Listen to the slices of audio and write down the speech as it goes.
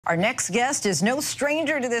Our next guest is no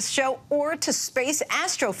stranger to this show or to space.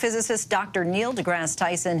 Astrophysicist Dr. Neil deGrasse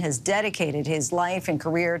Tyson has dedicated his life and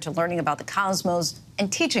career to learning about the cosmos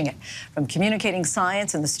and teaching it. From communicating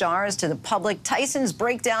science and the stars to the public, Tyson's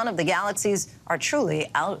breakdown of the galaxies are truly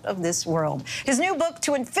out of this world. His new book,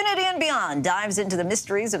 To Infinity and Beyond, dives into the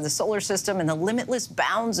mysteries of the solar system and the limitless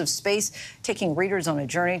bounds of space, taking readers on a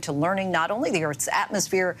journey to learning not only the Earth's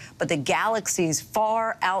atmosphere, but the galaxies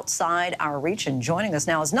far outside our reach. And joining us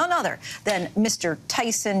now is none other than Mr.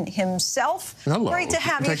 Tyson himself. Hello. Great to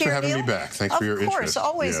have you here, Thanks for having Neil. me back. Thanks for your interest. Of course,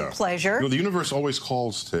 always a pleasure. You know, the universe always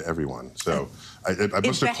calls to everyone, so I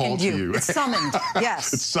must have called to you. It's summoned,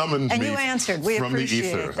 yes. It summoned me. And you answered. We from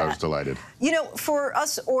appreciate the ether. that. I was delighted. You know, for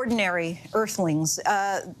us ordinary Earthlings,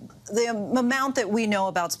 the amount that we know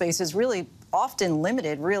about space is really often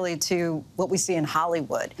limited, really, to what we see in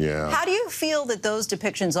Hollywood. Yeah. How do you feel that those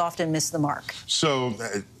depictions often miss the mark? So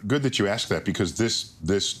good that you asked that, because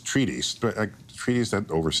this treatise, treatise that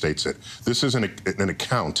overstates it. This is an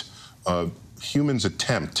account of humans'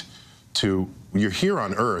 attempt to. You're here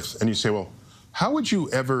on Earth, and you say, well, how would you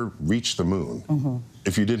ever reach the moon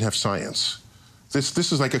if you didn't have science?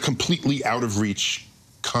 This is like a completely out of reach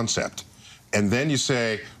concept. And then you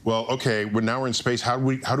say, well, okay, now we're in space. How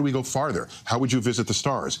do we go farther? How would you visit the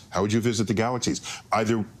stars? How would you visit the galaxies?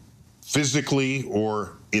 Either physically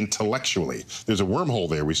or intellectually. There's a wormhole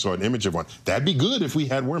there. We saw an image of one. That'd be good if we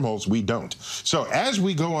had wormholes. We don't. So as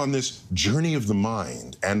we go on this journey of the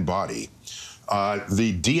mind and body,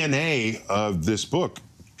 the DNA of this book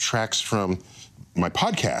tracks from my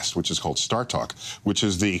podcast, which is called Star Talk, which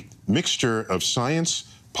is the mixture of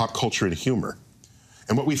science, pop culture, and humor.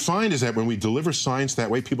 And what we find is that when we deliver science that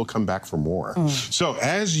way, people come back for more. So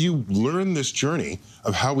as you learn this journey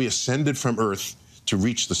of how we ascended from Earth to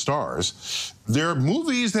reach the stars, there are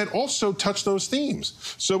movies that also touch those themes.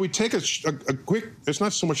 So we take a quick, it's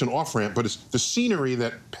not so much an off-ramp, but it's the scenery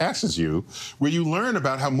that passes you, where you learn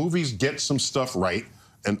about how movies get some stuff right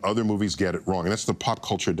and other movies get it wrong. And that's the pop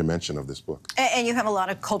culture dimension of this book. And you have a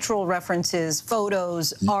lot of cultural references,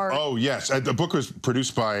 photos, art. Oh, yes. The book was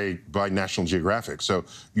produced by National Geographic, so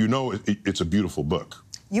you know it's a beautiful book.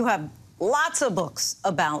 You have lots of books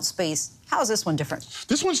about space. How is this one different?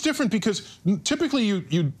 This one's different because typically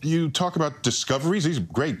you talk about discoveries. These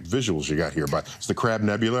great visuals you got here, but it's the Crab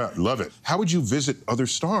Nebula. I love it. How would you visit other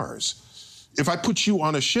stars? If I put you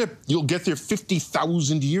on a ship, you'll get there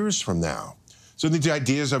 50,000 years from now. So the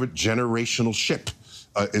ideas of a generational ship,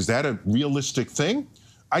 is that a realistic thing?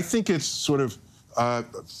 I think it's sort of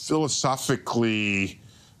philosophically,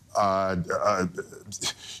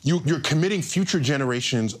 you're committing future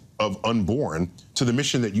generations of unborn to the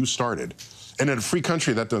mission that you started. And in a free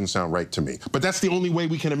country, that doesn't sound right to me. But that's the only way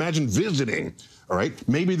we can imagine visiting, all right?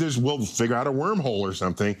 Maybe we'll figure out a wormhole or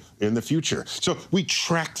something in the future. So we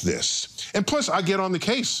tracked this. And plus, I get on the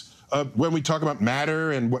case when we talk about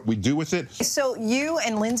matter and what we do with it. So you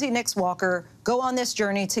and Lindsay Walker go on this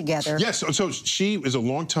journey together. Yes, so she is a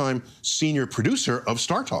longtime senior producer of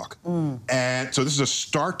Star Talk. And so this is a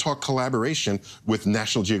Star Talk collaboration with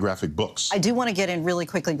National Geographic Books. I do want to get in really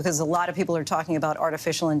quickly because a lot of people are talking about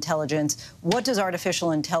artificial intelligence. What does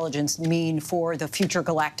artificial intelligence mean for the future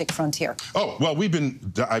galactic frontier? Oh, well,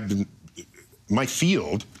 my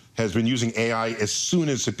field has been using AI as soon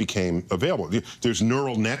as it became available. There's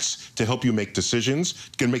neural nets to help you make decisions.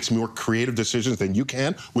 It can make more creative decisions than you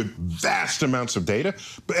can with vast amounts of data.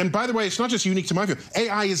 And by the way, it's not just unique to my field.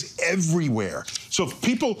 AI is everywhere. So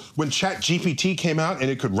people, when ChatGPT came out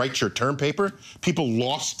and it could write your term paper, people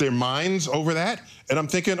lost their minds over that. And I'm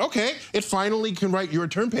thinking, okay, it finally can write your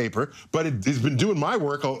term paper, but it's been doing my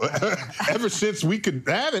work ever since we could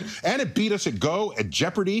have it. And it beat us at Go, at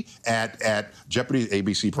Jeopardy, at Jeopardy,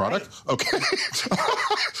 ABC product, okay?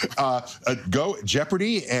 Go,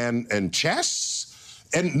 Jeopardy, and chess.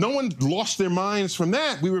 And no one lost their minds from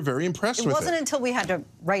that. We were very impressed with it. It wasn't until we had to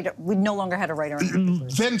write, we no longer had to write our own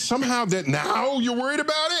papers. Then somehow now you're worried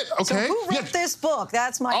about it? Okay. So who wrote this book?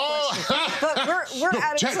 That's my question. But we're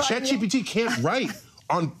out of time. ChatGPT can't write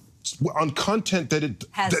on content that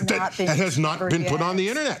has not been put on the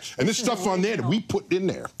internet. And this stuff on there that we put in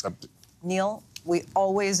there. Neil, we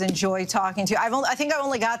always enjoy talking to you. I think I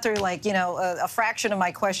only got through, like, you know, a fraction of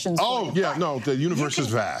my questions. Oh, yeah, no, the universe is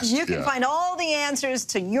vast. You can find all the answers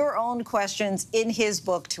to your own questions in his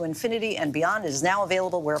book, To Infinity and Beyond. It is now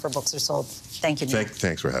available wherever books are sold. Thank you, Neil.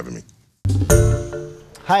 Thanks for having me.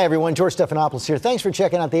 Hi, everyone. George Stephanopoulos here. Thanks for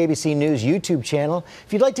checking out the ABC News YouTube channel.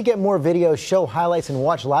 If you'd like to get more videos, show highlights, and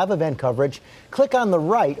watch live event coverage, click on the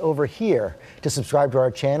right over here to subscribe to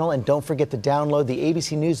our channel. And don't forget to download the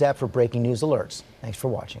ABC News app for breaking news alerts. Thanks for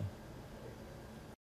watching.